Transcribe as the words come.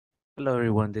Hello,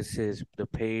 everyone. This is the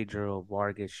Pedro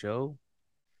Vargas Show.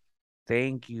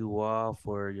 Thank you all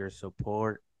for your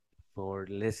support, for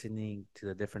listening to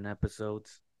the different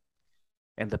episodes.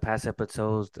 In the past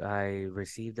episodes, I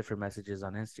received different messages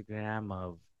on Instagram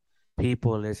of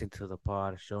people listening to the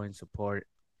pod, showing support,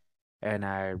 and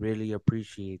I really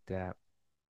appreciate that.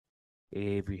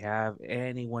 If you have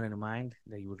anyone in mind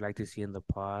that you would like to see in the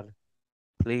pod,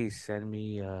 please send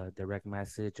me a direct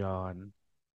message on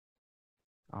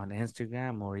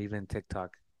Instagram or even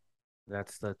TikTok.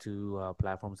 That's the two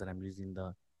platforms that I'm using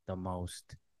the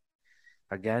most.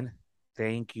 Again,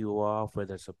 thank you all for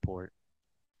the support.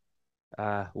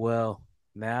 Well,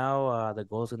 now the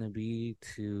goal is going to be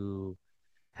to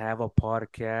have a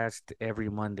podcast every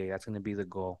Monday. That's going to be the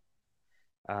goal.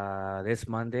 This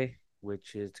Monday,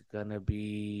 which is going to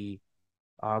be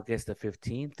August the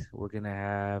 15th, we're going to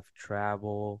have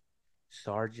Travel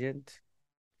Sergeant.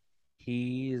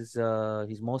 He's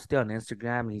mostly on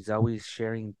Instagram. He's always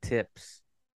sharing tips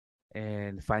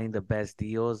and finding the best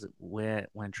deals when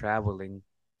traveling.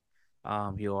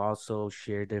 He'll also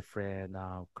share different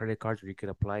credit cards where you could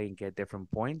apply and get different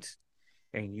points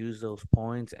and use those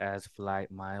points as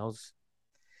flight miles.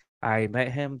 I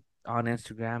met him on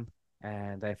Instagram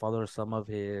and I follow some of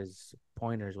his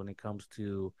pointers when it comes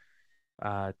to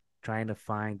uh trying to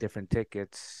find different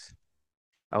tickets.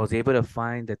 I was able to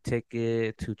find a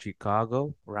ticket to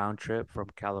Chicago round trip from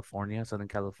California, Southern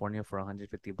California for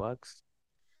 150 bucks.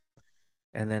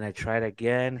 And then I tried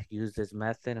again, used this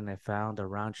method, and I found a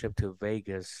round trip to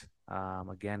Vegas.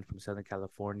 Again from Southern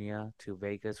California to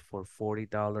Vegas for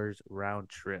 $40 round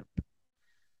trip.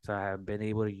 So I have been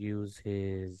able to use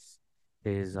his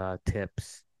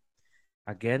tips.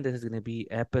 Again, this is going to be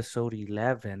episode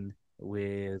 11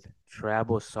 with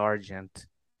Travel Sergeant.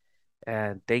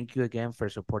 And thank you again for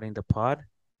supporting the pod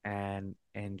and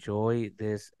enjoy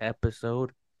this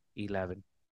episode 11.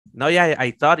 No, yeah,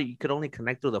 I thought you could only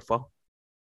connect through the phone.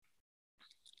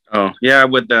 Oh, yeah,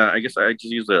 with the I guess I just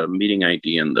use the meeting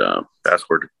ID and the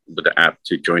password with the app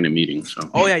to join a meeting. So,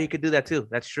 Oh yeah, you could do that too.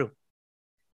 That's true.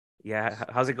 Yeah,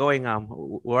 how's it going?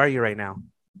 Where are you right now?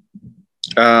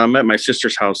 I'm at my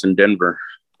sister's house in Denver.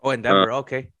 Oh, in Uh, Denver.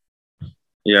 Okay.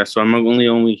 yeah, so I'm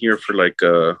only here for like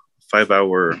a 5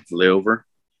 hour layover or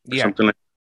Yeah. something.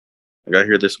 I got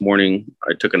here this morning.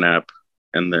 I took a nap,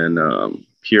 and then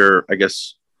here, I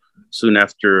guess, soon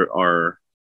after our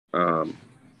um,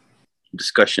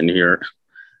 discussion here,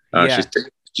 uh, she's Yeah.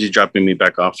 she's dropping me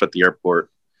back off at the airport.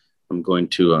 I'm going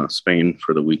to Spain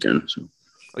for the weekend. So,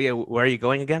 Oh yeah. Where are you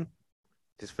going again?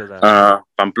 Just for the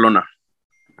Pamplona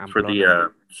for the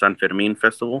Pamplona. San Fermin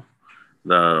festival.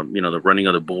 The running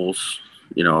of the bulls.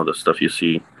 The stuff you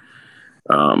see.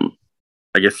 Um,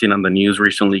 I guess seen on the news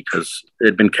recently because it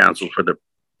had been canceled for the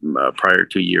prior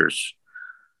 2 years.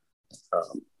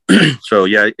 So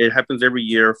yeah, it happens every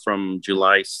year from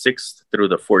July 6th through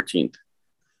the 14th,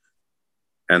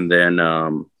 and then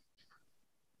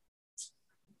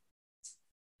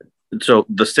so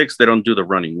the 6th they don't do the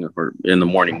running or in the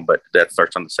morning, but that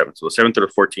starts on the 7th. So the 7th to the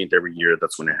 14th every year,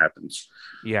 that's when it happens.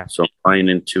 Yeah. So I'm flying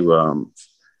into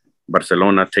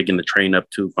Barcelona, taking the train up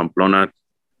to Pamplona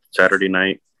Saturday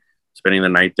night, spending the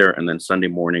night there, and then Sunday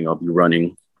morning I'll be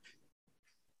running.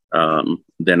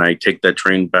 Then I take that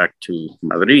train back to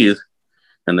Madrid,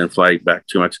 and then fly back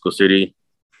to Mexico City,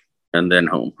 and then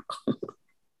home.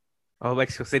 Oh,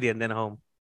 Mexico City and then home.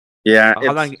 Yeah, How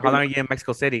it's long? How long are you in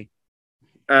Mexico City?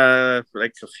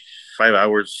 like 5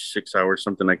 hours, 6 hours,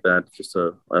 something like that. Just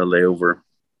a layover.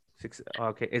 Six.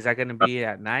 Okay. Is that gonna be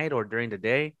at night or during the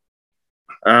day?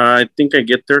 I think I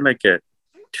get there like at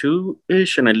 2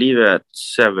 ish, and I leave at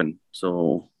 7.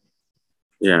 So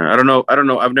yeah, I don't know. I don't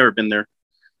know. I've never been there.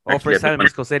 Oh, Actually, first time in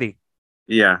Mexico City.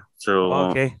 yeah. So Oh,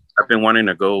 okay. I've been wanting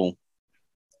to go,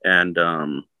 and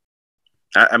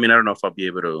I mean, I don't know if I'll be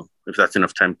able to, if that's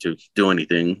enough time to do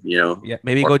anything, Yeah.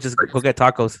 Maybe or go just go get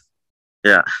tacos.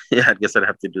 yeah, yeah. I guess I'd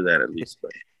have to do that at least.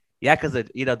 But Yeah, because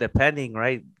depending,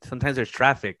 right? Sometimes there's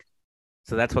traffic,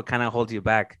 so that's what kind of holds you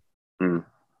back. mm,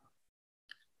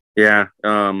 yeah,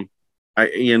 and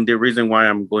the reason why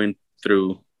I'm going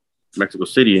through Mexico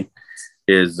City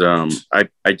is I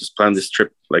just planned this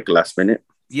trip like last minute.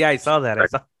 Yeah, I saw that. I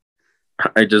saw.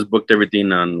 I just booked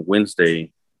everything on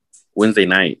Wednesday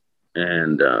night,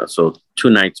 and so two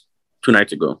nights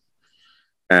ago,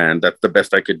 and that's the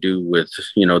best I could do with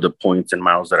the points and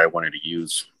miles that I wanted to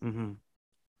use. Mm-hmm.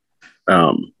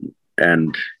 Um,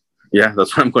 and yeah,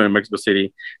 that's why I'm going to Mexico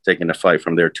City, taking a flight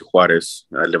from there to Juarez.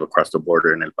 I live across the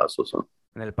border in El Paso, so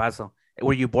In El Paso.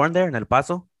 Were you born there in El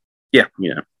Paso? yeah,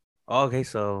 yeah. Oh, okay,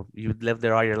 so you lived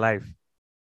there all your life.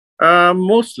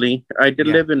 Mostly, I did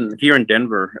Yeah. live in here in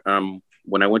Denver.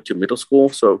 when I went to middle school.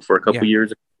 So for a couple Yeah.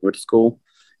 years, I went to school,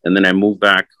 and then I moved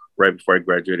back right before I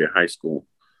graduated high school.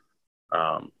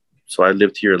 So I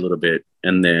lived here a little bit,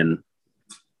 and then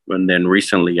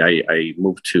recently I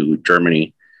moved to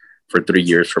Germany for 3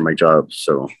 years for my job.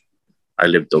 So I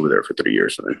lived over there for 3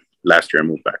 years, and then last year I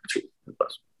moved back to El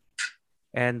Paso.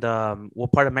 And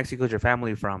what part of Mexico is your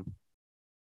family from?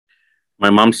 My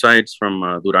mom's side's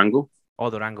from Durango, Oh,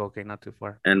 Durango. Okay, not too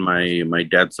far. and my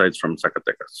dad's side's from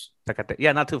Zacatecas.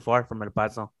 Yeah, not too far from El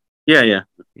Paso. Yeah, yeah,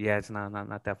 Yeah, it's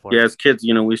not that far. yeah. As kids,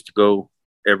 we used to go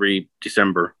every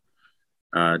December,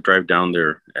 drive down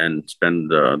there and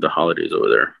spend the holidays over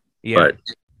there. Yeah. But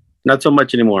not so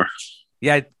much anymore.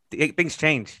 Yeah, things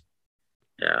change.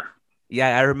 Yeah.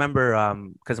 Yeah, I remember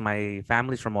because my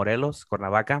family's from Morelos,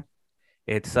 Cuernavaca.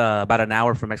 It's about an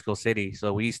hour from Mexico City,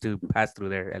 so we used to pass through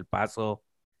there, El Paso,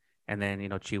 and then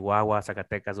Chihuahua,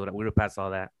 Zacatecas. We would pass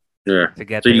all that Yeah. to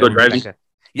get So there. you It go would be driving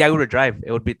yeah, we would drive.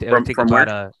 It would take from about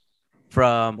where?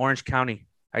 from Orange County.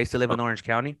 I used to live Oh, in Orange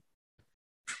County.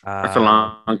 that's a Uh,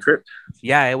 long trip.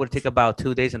 yeah, it would take about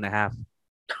 2 days and a half.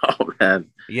 Oh man.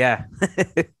 Yeah,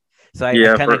 so I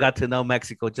Yeah. kind of got to know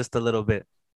Mexico just a little bit.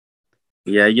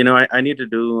 Yeah. I need to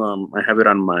do. I have it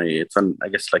on my. It's on. I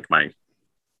guess like my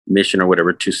mission or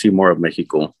whatever to see more of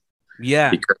Mexico,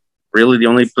 Yeah, because really the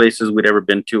only places we'd ever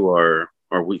been to are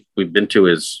or we've been to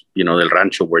is El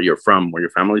Rancho, where you're from, where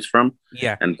your family's from,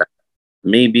 yeah, and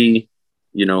maybe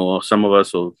some of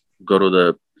us will go to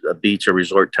the beach or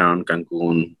resort town,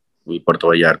 Cancun, Puerto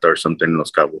Vallarta, or something in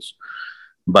Los Cabos.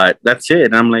 But that's it.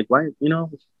 And I'm like, why?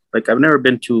 Like I've never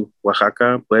been to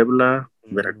Oaxaca, Puebla,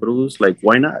 mhm, Veracruz. Like,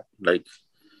 why not? Like,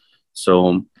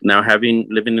 so now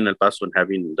living in El Paso and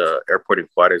having the airport in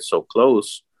Juarez so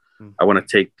close, mm, I want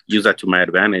to use that to my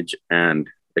advantage and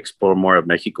explore more of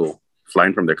Mexico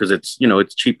flying from there, because it's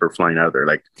cheaper flying out there,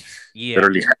 like yeah,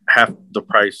 literally half the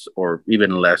price or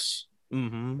even less.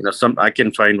 hmm, Some I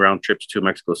can find round trips to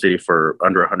Mexico City for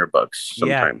under $100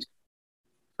 yeah. sometimes.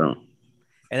 So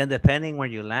And then depending where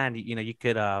you land, you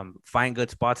could find good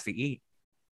spots to eat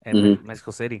in mhm.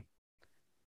 Mexico City.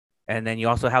 And then you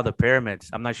also have the pyramids.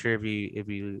 I'm not sure if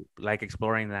you like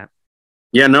exploring that.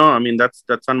 Yeah, no, I mean that's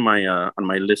on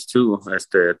my list too, as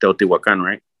the Teotihuacan,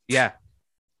 right? Yeah.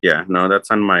 Yeah, no,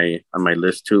 that's on my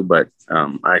list too, but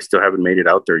I still haven't made it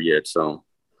out there yet. So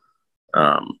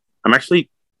I'm actually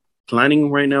planning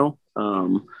right now.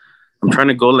 I'm trying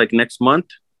to go like next month,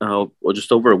 or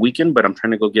just over a weekend, but I'm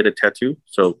trying to go get a tattoo.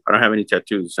 So I don't have any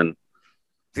tattoos, and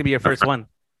It's gonna be your first one.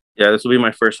 yeah, this will be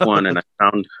my first one. And I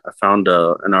found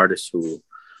an artist who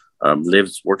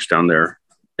works down there,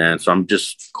 and so I'm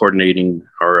just coordinating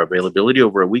our availability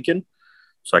over a weekend,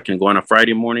 so I can go on a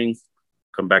Friday morning,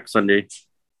 come back Sunday.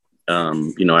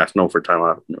 Ask no for time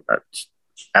off,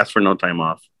 ask for no time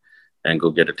off, and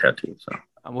go get a tattoo. So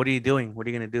What are you doing? What are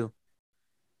you gonna do?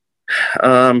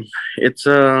 um, it's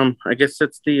I guess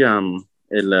it's the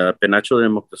el penacho de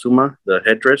Moctezuma, the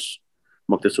headdress,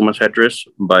 Moctezuma's headdress,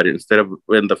 but instead of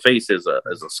in the face is a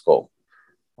skull.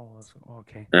 Oh,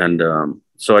 okay. And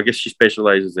so I guess she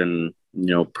specializes in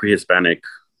pre-Hispanic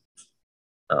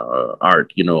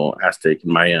art, Aztec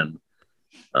and Mayan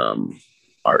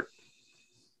art.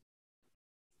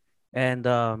 And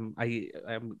I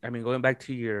mean, going back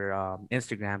to your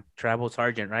Instagram, Travel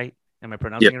Sergeant, right? Am I Yeah,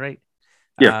 pronouncing it right?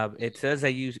 yeah. It says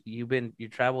that you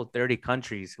traveled 30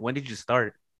 countries. When did you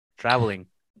start traveling?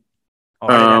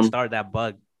 Or how did that Um, start, that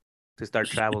bug to start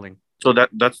traveling? so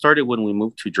that started when we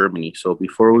moved to Germany. So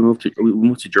before we moved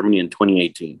to Germany in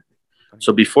 2018.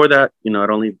 So before that, I'd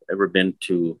only ever been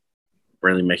to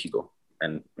really Mexico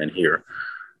and here.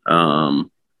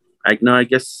 Um, I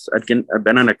guess I've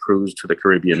been on a cruise to the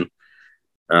Caribbean.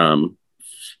 Um,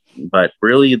 but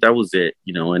really that was it,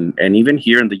 and even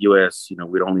here in the US,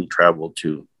 we'd only travel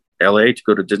to LA to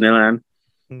go to Disneyland,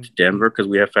 Mm, to Denver because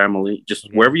we have family, just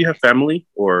yeah, wherever you have family,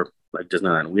 or like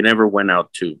Disneyland. We never went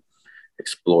out to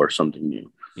explore something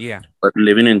new. yeah, But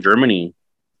living in Germany,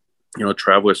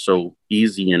 travel is so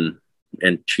easy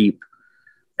and cheap,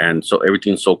 and so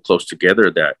everything's so close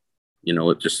together that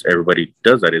it just everybody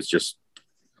does that. It's just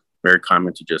very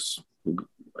common to just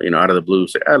out of the blue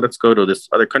say, let's go to this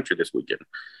other country this weekend.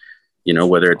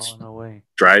 Whether oh it's no way,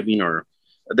 driving, or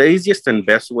the easiest and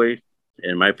best way,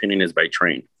 in my opinion, is by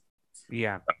train.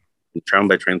 yeah, Traveling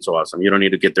by train's so awesome. You don't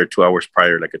need to get there 2 hours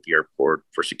prior, like at the airport,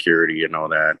 for security and all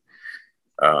that.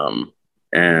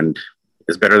 And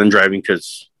it's better than driving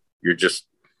because you're just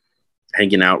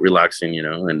hanging out, relaxing,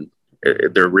 and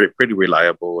they're pretty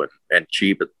reliable and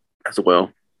cheap as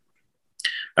well.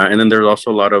 And then there's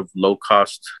also a lot of low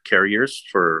cost carriers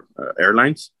for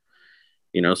airlines,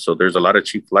 so there's a lot of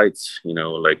cheap flights,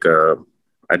 like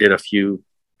I did a few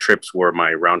trips where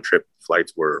my round trip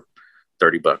flights were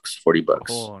 $30, $40.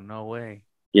 Oh, no way.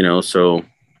 So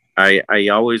I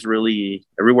always really,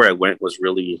 everywhere I went was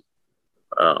really,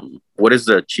 what is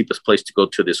the cheapest place to go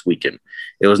to this weekend?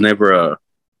 It was never a,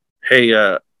 hey,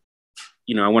 I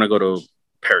want to go to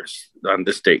Paris on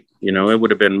this date. It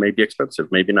would have been maybe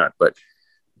expensive, maybe not, but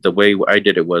the way I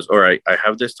did it was, all right, I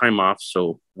have this time off.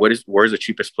 So where's the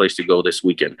cheapest place to go this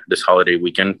weekend, this holiday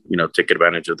weekend, take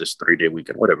advantage of this 3-day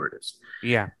weekend, whatever it is.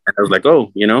 Yeah. And I was like,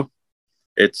 oh,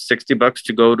 it's $60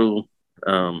 to go to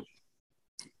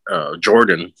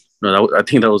Jordan. No, I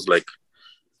think that was like,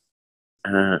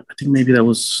 I think maybe that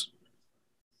was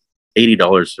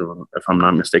 $80 if I'm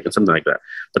not mistaken, something like that.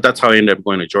 But that's how I ended up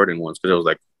going to Jordan once, because it was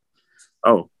like,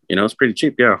 oh, it's pretty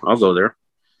cheap. Yeah, I'll go there.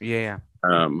 Yeah.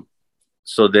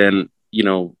 So then,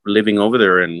 living over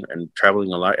there and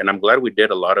traveling a lot, and I'm glad we did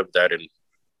a lot of that in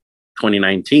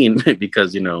 2019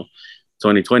 because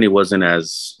 2020 wasn't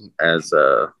as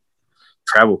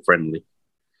travel friendly.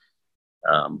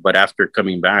 But after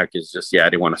coming back, it's just, I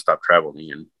didn't want to stop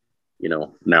traveling, and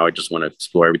now I just want to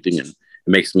explore everything, and it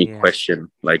makes me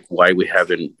question like why we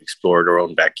haven't explored our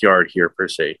own backyard here per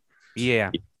se. Yeah,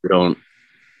 we don't.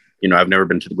 I've never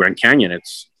been to the Grand Canyon.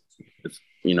 It's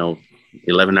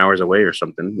 11 hours away or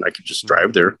something. I could just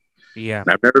drive there. Yeah, and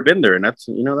I've never been there, and that's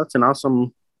an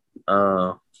awesome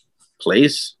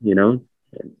place. So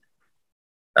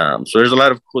there's a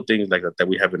lot of cool things like that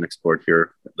we haven't explored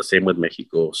here. The same with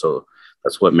Mexico. So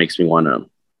that's what makes me want to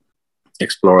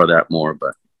explore that more.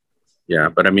 But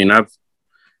I mean, I've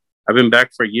been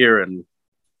back for a year, and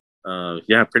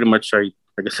pretty much I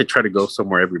guess I try to go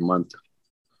somewhere every month.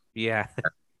 Yeah,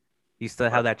 you still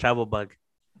have that travel bug.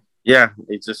 Yeah,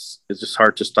 it's just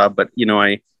hard to stop. But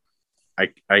I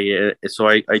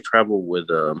travel with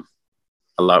a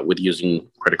lot with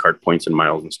using credit card points and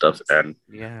miles and stuff. And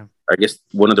I guess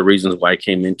one of the reasons why I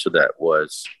came into that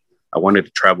was I wanted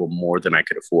to travel more than I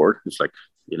could afford. It's like,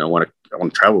 I want to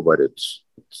travel, but it's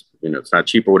not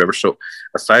cheap or whatever. So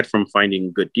aside from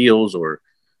finding good deals or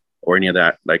any of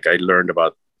that, like I learned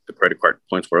about the credit card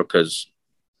points world because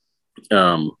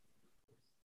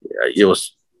it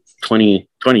was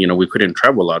 2020, we couldn't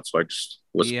travel a lot. So I just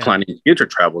was planning future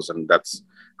travels, and that's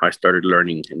how I started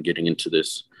learning and getting into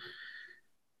this.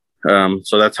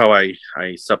 So that's how I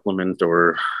supplement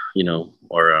or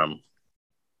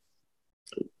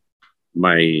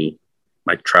my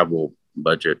travel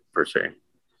budget per se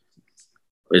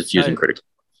is using credit cards.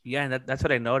 Yeah, and that's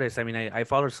what I noticed. I mean, I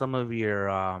followed some of your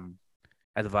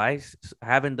advice. I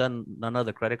haven't done none of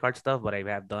the credit card stuff, but I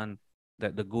have done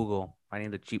the Google, finding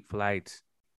the cheap flights.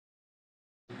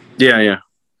 Yeah.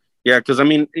 Because I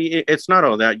mean, it's not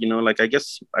all that, like I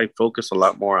guess I focus a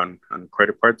lot more on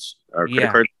credit cards or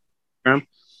credit card program.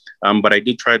 But I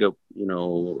do try to,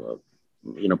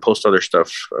 post other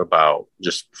stuff about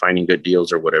just finding good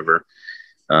deals or whatever.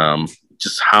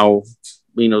 Just how,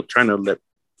 trying to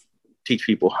teach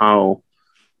people how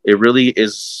it really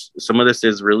is. Some of this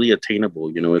is really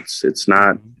attainable. It's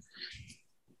not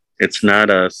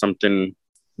something.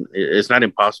 It's not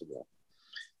impossible.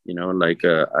 Like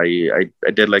I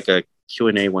did like a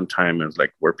Q&A one time. It was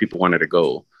like where people wanted to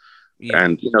go. Yeah.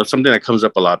 And something that comes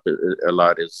up a lot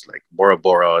is like Bora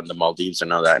Bora and the Maldives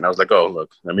and all that. And I was like, oh,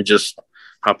 look, let me just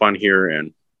hop on here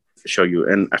and show you.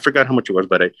 And I forgot how much it was,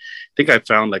 but I think I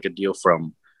found like a deal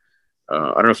from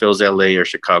I don't know if it was LA or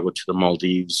Chicago to the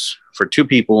Maldives for 2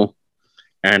 people,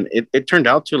 and it turned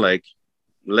out to like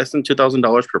less than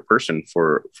 $2,000 per person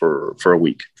for a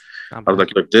week. I was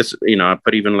like, look, this, I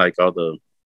put even like all the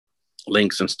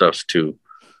links and stuff to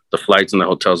the flights and the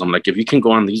hotels. I'm like, if you can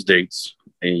go on these dates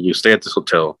and you stay at this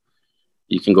hotel,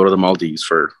 you can go to the Maldives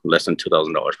for less than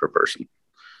 $2,000 per person.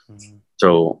 Mm-hmm.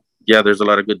 So there's a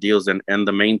lot of good deals. And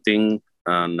the main thing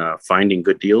on finding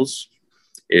good deals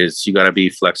is you got to be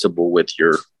flexible with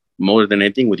more than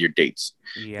anything with your dates.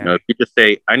 Yeah. If you just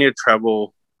say, I need to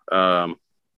travel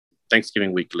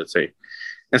Thanksgiving week, let's say,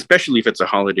 especially if it's a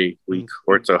holiday week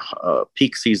or it's a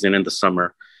peak season in the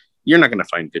summer, you're not going to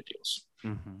find good deals.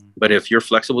 Mm-hmm. But if you're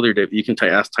flexible with your day, you can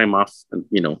ask time off,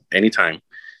 anytime.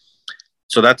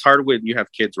 So that's hard when you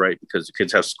have kids, right? Because the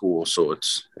kids have school. So it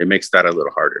makes that a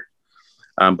little harder.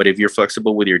 But if you're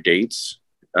flexible with your dates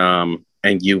and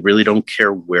you really don't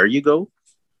care where you go,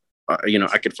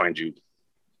 I could find you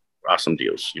awesome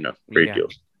deals, great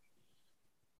deals.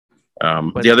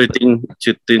 The other thing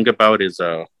to think about is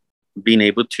being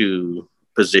able to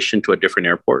position to a different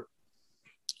airport.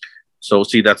 So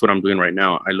see, that's what I'm doing right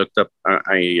now. I looked up,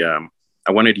 I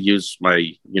wanted to use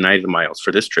my United miles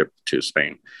for this trip to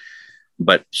Spain,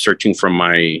 but searching from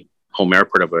my home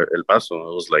airport of El Paso,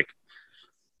 it was like,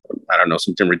 I don't know,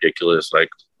 something ridiculous, like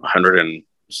 $160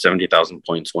 70,000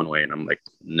 points one way. And I'm like,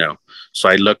 no. So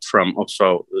I looked from,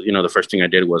 also, the first thing I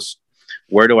did was,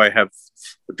 where do I have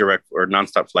direct or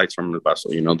nonstop flights from El Paso?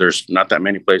 There's not that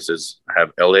many places. I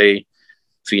have LA,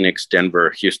 Phoenix,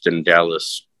 Denver, Houston,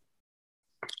 Dallas,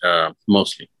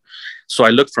 mostly. So I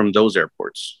looked from those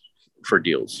airports for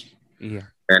deals. Yeah.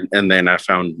 And then I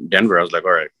found Denver. I was like,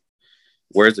 all right,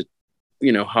 where's it?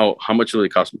 How much will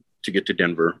it cost me to get to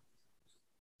Denver?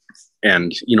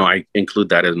 And, I include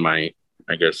that as my,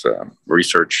 I guess,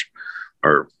 research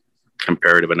or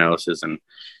comparative analysis. And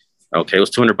okay, it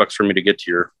was $200 for me to get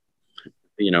here,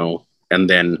 and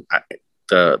then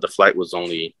the flight was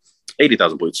only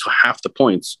 80,000 points. So half the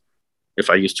points if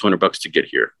I used $200 to get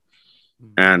here.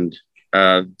 Mm-hmm. And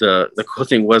the cool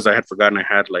thing was I had forgotten I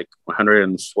had like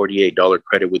 $148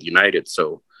 credit with United.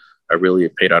 So I really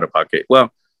paid out of pocket.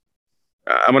 Well,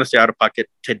 I'm going to say out of pocket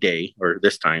today or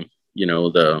this time,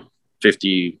 the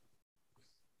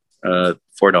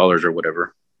 $54 or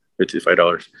whatever,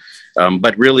 $55.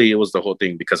 But really it was the whole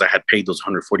thing because I had paid those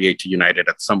 148 to United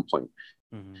at some point,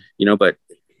 but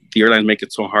the airlines make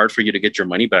it so hard for you to get your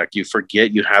money back. You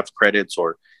forget you have credits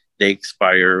or they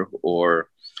expire, or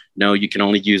no, you can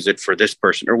only use it for this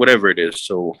person or whatever it is.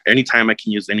 So anytime I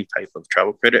can use any type of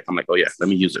travel credit, I'm like, oh yeah, let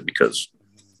me use it because,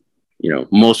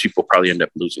 most people probably end up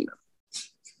losing them.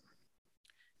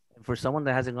 For someone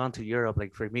that hasn't gone to Europe,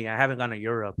 like for me, I haven't gone to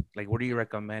Europe. Like, what do you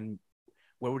recommend?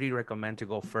 Where would you recommend to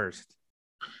go first?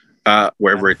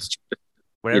 Wherever it's cheapest.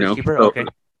 Wherever it's cheaper? So, okay.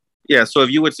 Yeah. So if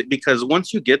you would say, because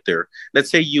once you get there, let's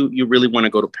say you really want to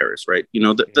go to Paris, right?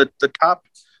 The top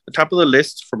of the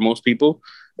list for most people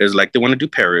is like they want to do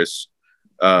Paris,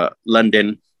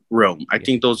 London, Rome. I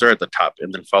think those are at the top,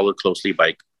 and then followed closely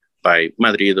by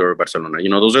Madrid or Barcelona.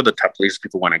 Those are the top places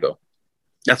people want to go.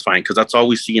 That's fine because that's all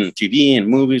we see in TV and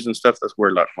movies and stuff. That's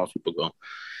where most people go.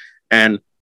 And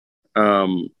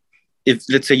if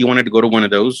let's say you wanted to go to one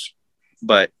of those,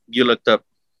 but you looked up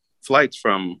flights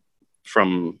from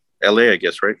LA, I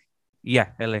guess, right? Yeah,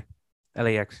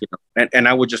 LAX. And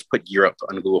I would just put Europe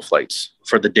on Google Flights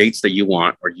for the dates that you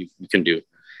want or you can do.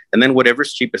 And then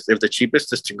whatever's cheapest, if the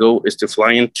cheapest is to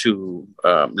fly into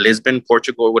Lisbon,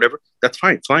 Portugal, or whatever, that's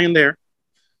fine. Fly in there.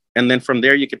 And then from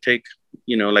there, you could take,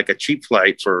 like a cheap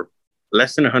flight for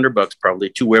less than $100 probably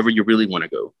to wherever you really want to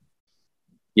go,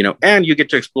 and you get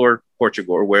to explore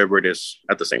Portugal or wherever it is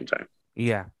at the same time.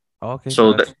 Yeah. Okay.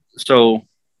 So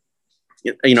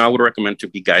I would recommend to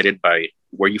be guided by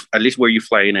where you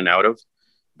fly in and out of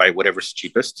by whatever's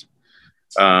cheapest.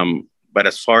 But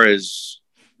as far as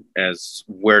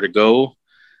where to go,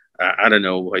 I don't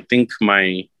know. I think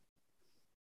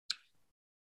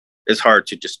it's hard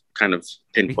to just kind of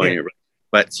pinpoint it.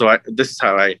 But so this is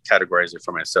how I categorize it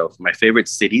for myself. My favorite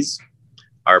cities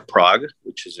are Prague,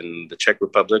 which is in the Czech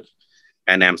Republic,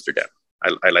 and Amsterdam.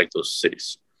 I like those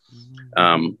cities.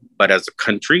 But as a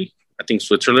country, I think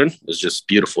Switzerland is just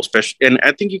beautiful, especially. And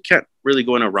I think you can't really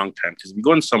go in a wrong time because if you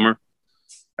go in summer,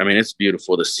 I mean, it's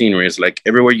beautiful. The scenery is like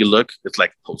everywhere you look, it's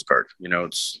like a postcard.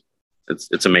 It's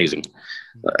amazing.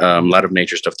 A lot of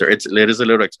nature stuff there. It is a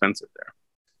little expensive there.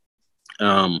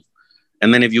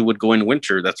 And then if you would go in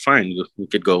winter, that's fine. You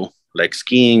could go like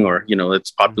skiing or, it's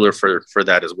popular for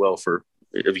that as well. For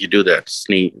if you do that,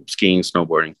 skiing,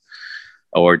 snowboarding,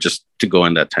 or just to go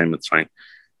in that time, it's fine.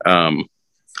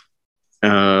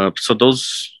 So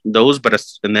those,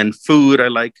 and then food, I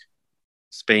like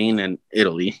Spain and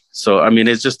Italy. So, I mean,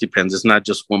 it just depends. It's not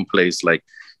just one place. Like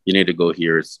you need to go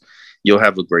here. You'll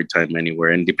have a great time anywhere.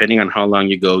 And depending on how long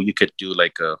you go, you could do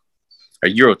like a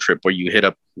Euro trip where you hit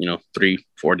up,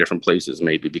 3-4 different places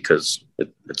maybe because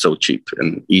it's so cheap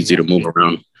and easy to move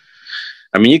around.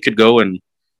 I mean, you could go and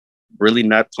really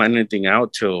not plan anything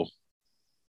out till,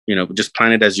 just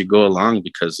plan it as you go along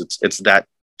because it's that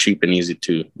cheap and easy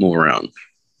to move around.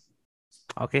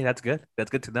 Okay, that's good.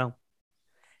 That's good to know.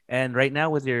 And right now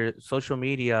with your social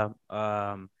media,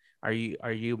 are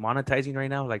you monetizing right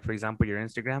now? Like for example, your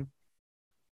Instagram?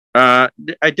 I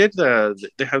did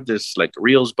they have this like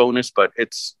Reels bonus, but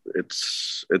it's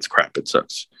crap. It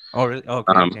sucks. Oh, really?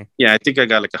 Okay. Okay. Yeah, I think I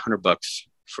got like $100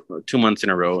 for 2 months in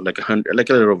a row, like a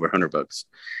little over $100.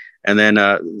 And then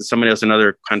somebody else,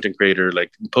 another content creator,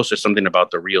 like posted something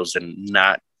about the Reels and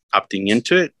not opting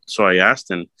into it. So I asked,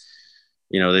 and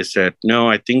they said no.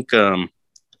 I think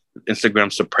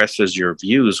Instagram suppresses your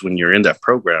views when you're in that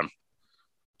program.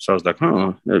 So I was like,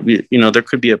 oh, there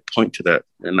could be a point to that,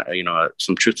 and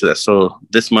some truth to that. So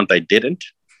this month I didn't.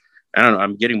 I don't know.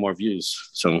 I'm getting more views,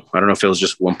 so I don't know if it was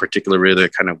just one particular reel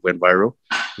that kind of went viral,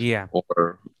 yeah,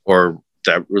 or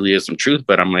that really is some truth.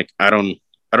 But I'm like, I don't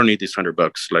need these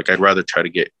 $100. Like, I'd rather try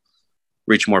to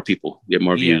reach more people, get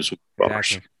more views, more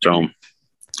followers. Exactly.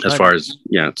 So as But far as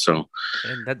yeah. So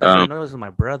and that's what I um, noticed with my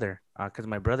brother. Because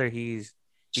my brother he's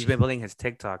been building his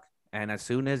TikTok, and as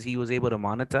soon as he was able to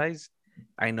monetize,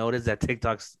 I noticed that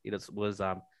TikTok's was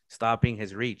stopping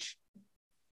his reach.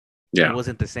 It yeah,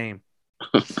 wasn't the same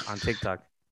on TikTok.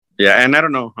 yeah, and I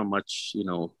don't know how much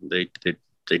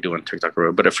they do on TikTok,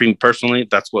 but for me personally,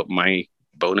 that's what my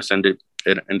bonus ended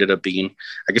up being.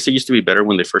 I guess it used to be better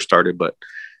when they first started, but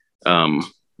um,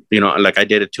 like I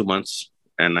did it 2 months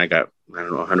and I got I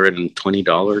don't know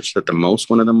 $120 at the most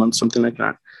one of the months, something like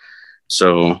that.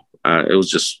 So it was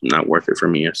just not worth it for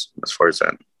me as far as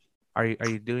that. Are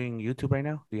you doing YouTube right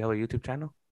now? Do you have a YouTube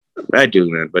channel? I do,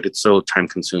 man, but it's so time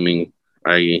consuming.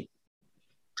 I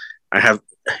I have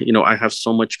I have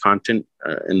so much content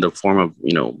in the form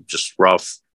of just raw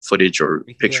footage or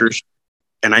Yeah. pictures,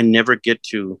 and I never get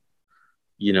to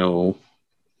you know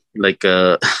like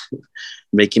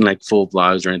making like full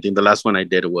vlogs or anything. The last one I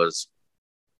did was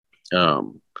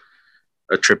um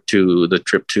a trip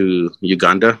to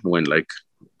Uganda, when like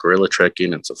gorilla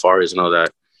trekking and safaris and all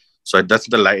that. So that's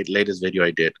the latest video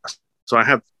I did. So I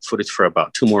have footage for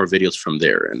about two more videos from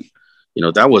there, and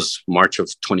that was March of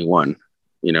 21.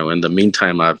 In the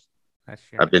meantime, Last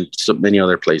year. I've been to so many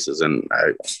other places, and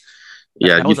That,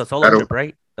 yeah, that was a solo I don't, trip,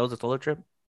 right? That was a solo trip.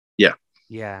 yeah,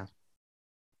 Yeah.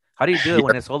 How do you do it yeah.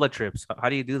 when it's solo trips? How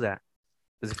do you do that?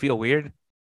 Does it feel weird?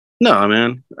 No,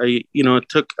 man,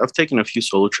 I've taken a few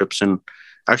solo trips, and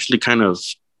actually kind of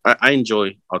I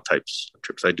enjoy all types of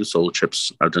trips. I do solo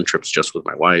trips. I've done trips just with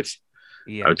my wife.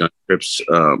 Yeah, I've done trips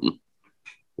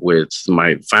with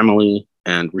my family,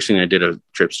 and recently I did a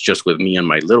trips just with me and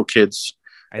my little kids,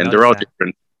 I and they're noticed all that.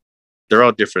 different. They're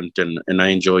all different, and I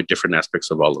enjoy different aspects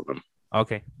of all of them.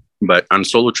 Okay. But on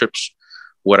solo trips,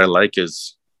 what I like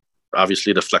is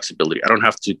obviously the flexibility. I don't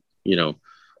have to, you know,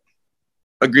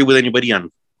 agree with anybody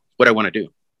on what I want to do.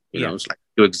 Yeah. It's like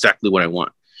do exactly what I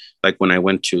want. Like when I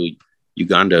went to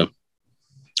Uganda,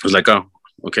 I was like, oh,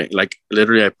 okay. Like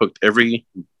literally, I booked every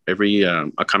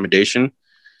accommodation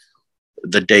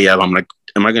the day of. I'm like,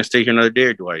 am I going to stay here another day,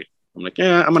 or do I? I'm like,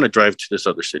 yeah, I'm going to drive to this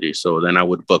other city. So then I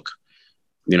would book,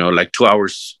 like 2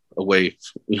 hours away,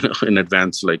 in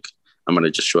advance. Like I'm going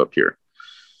to just show up here.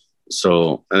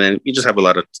 So and then you just have a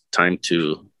lot of time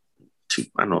to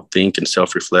I don't know, think and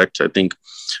self reflect. I think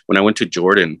when I went to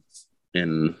Jordan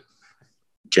in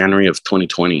January of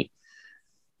 2020,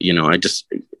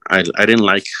 I didn't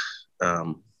like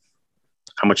um,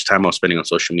 how much time I was spending on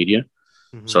social media.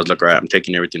 So I Hmm. was like, all right, I'm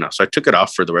taking everything off. So I took it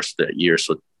off for the rest of that year.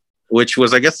 So, which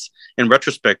was, I guess, in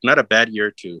retrospect, not a bad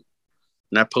year to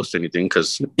not post anything,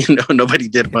 because nobody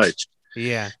did much.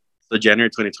 Yeah. So January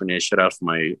 2020, I shut off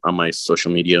on my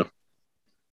social media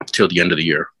till the end of the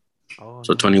year. Oh,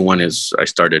 So nice. 21 is I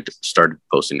started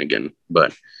posting again,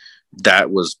 but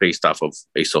that was based off of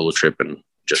a solo trip and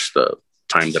just the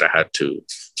time that I had to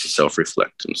self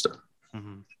reflect and stuff.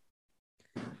 Hmm.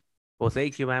 Well,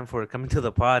 thank you, man, for coming to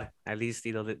the pod. At least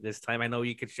this time. I know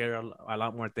you could share a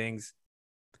lot more things.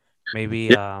 Maybe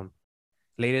Yeah.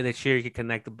 later this year you could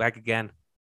connect back again.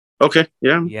 Okay.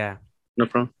 Yeah. Yeah. No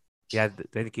problem. Yeah.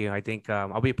 Thank you. I think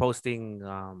I'll be posting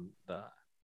the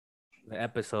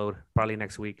episode probably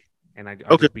next week, and I'll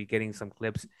Okay. just be getting some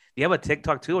clips. Do you have a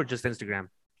TikTok too, or just Instagram?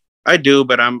 I do,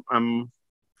 but I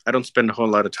don't spend a whole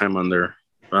lot of time on there.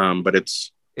 But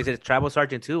Is it Travel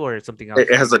Sergeant too, or something it else?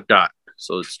 has a dot,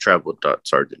 so it's travel dot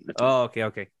sergeant, I think. Oh, okay,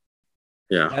 okay.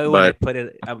 Yeah, That way when I but put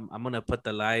it, I'm gonna put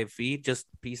the live feed, just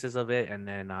pieces of it, and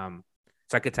then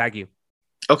so I could tag you.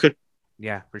 okay.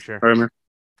 Yeah, for sure. All right, man.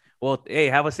 Well, hey,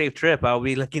 have a safe trip. I'll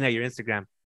be looking at your Instagram.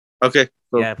 Okay.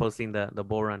 So, Yeah, posting the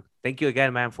bull run. Thank you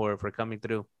again, man, for coming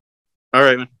through. all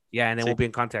right, man. Yeah, and then See. we'll be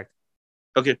in contact.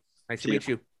 Okay. Nice to See you. meet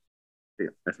you. See you.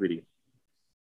 Nice meeting you.